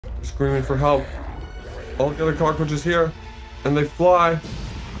screaming for help. All the other cockroaches here, and they fly.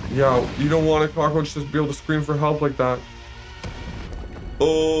 Yeah, you don't want a cockroach to be able to scream for help like that.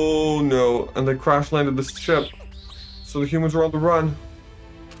 Oh no, and they crash landed the ship. So the humans are on the run.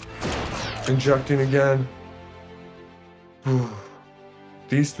 Injecting again.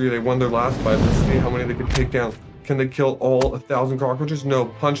 These three, they won their last fight. Let's see how many they can take down. Can they kill all 1,000 cockroaches? No.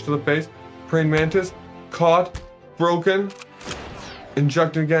 Punch to the face. Praying mantis. Caught. Broken.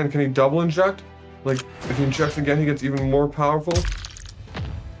 Injecting again. Can he double inject? Like, if he injects again, he gets even more powerful.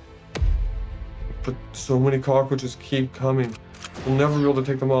 But so many cockroaches keep coming. We'll never be able to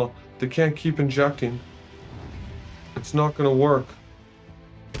take them all. They can't keep injecting. It's not gonna work.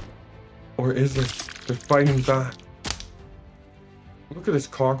 Or is it? They're fighting back. Look at this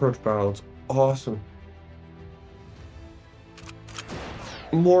cockroach battle. It's awesome.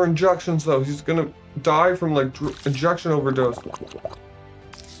 More injections though. He's gonna die from like injection overdose.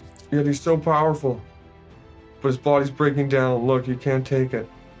 Yet he's so powerful. But his body's breaking down. Look, he can't take it.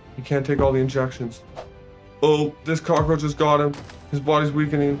 He can't take all the injections. Oh, this cockroach has got him. His body's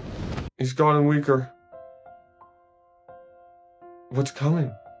weakening. He's gotten weaker. What's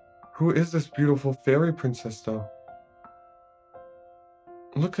coming? Who is this beautiful fairy princess though?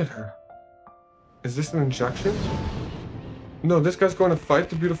 Look at her. Is this an injection? No, this guy's going to fight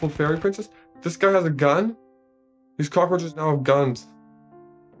the beautiful fairy princess? This guy has a gun? These cockroaches now have guns.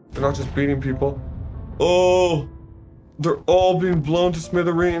 They're not just beating people. Oh! They're all being blown to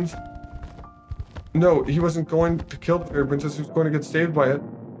smithereens. No, he wasn't going to kill the fairy princess. He was going to get saved by it.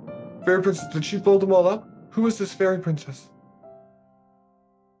 Fairy princess, did she blow them all up? Who is this fairy princess?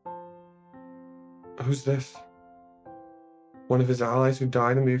 Who's this? One of his allies who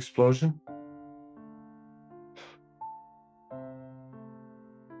died in the explosion?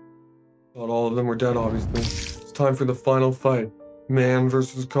 Not all of them were dead, obviously. It's time for the final fight. Man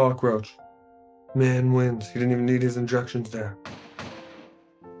versus cockroach. Man wins. He didn't even need his injections there.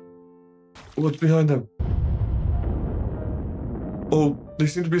 What's behind them? Oh, they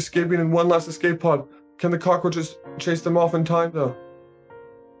seem to be escaping in one last escape pod. Can the cockroaches chase them off in time, though?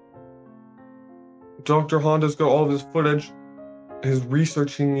 Dr. Honda's got all of his footage, his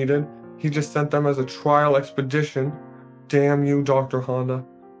research he needed. He just sent them as a trial expedition. Damn you, Dr. Honda.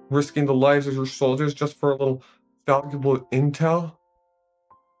 Risking the lives of your soldiers just for a little valuable intel?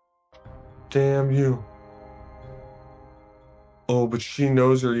 Damn you. Oh, but she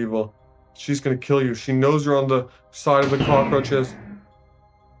knows you're evil. She's gonna kill you. She knows you're on the side of the cockroaches.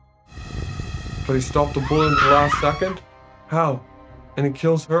 But he stopped the bullet in the last second? How? And he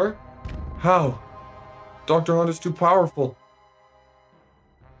kills her? How? Dr. Honda's too powerful.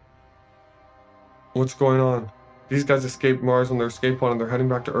 What's going on? These guys escaped Mars on their escape pod and they're heading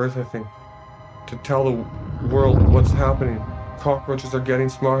back to Earth, I think. To tell the world what's happening. Cockroaches are getting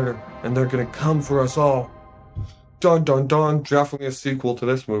smarter and they're gonna come for us all. Dun dun dun. Definitely a sequel to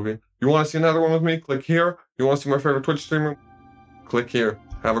this movie. You wanna see another one with me? Click here. You wanna see my favorite Twitch streamer? Click here.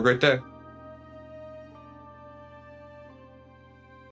 Have a great day.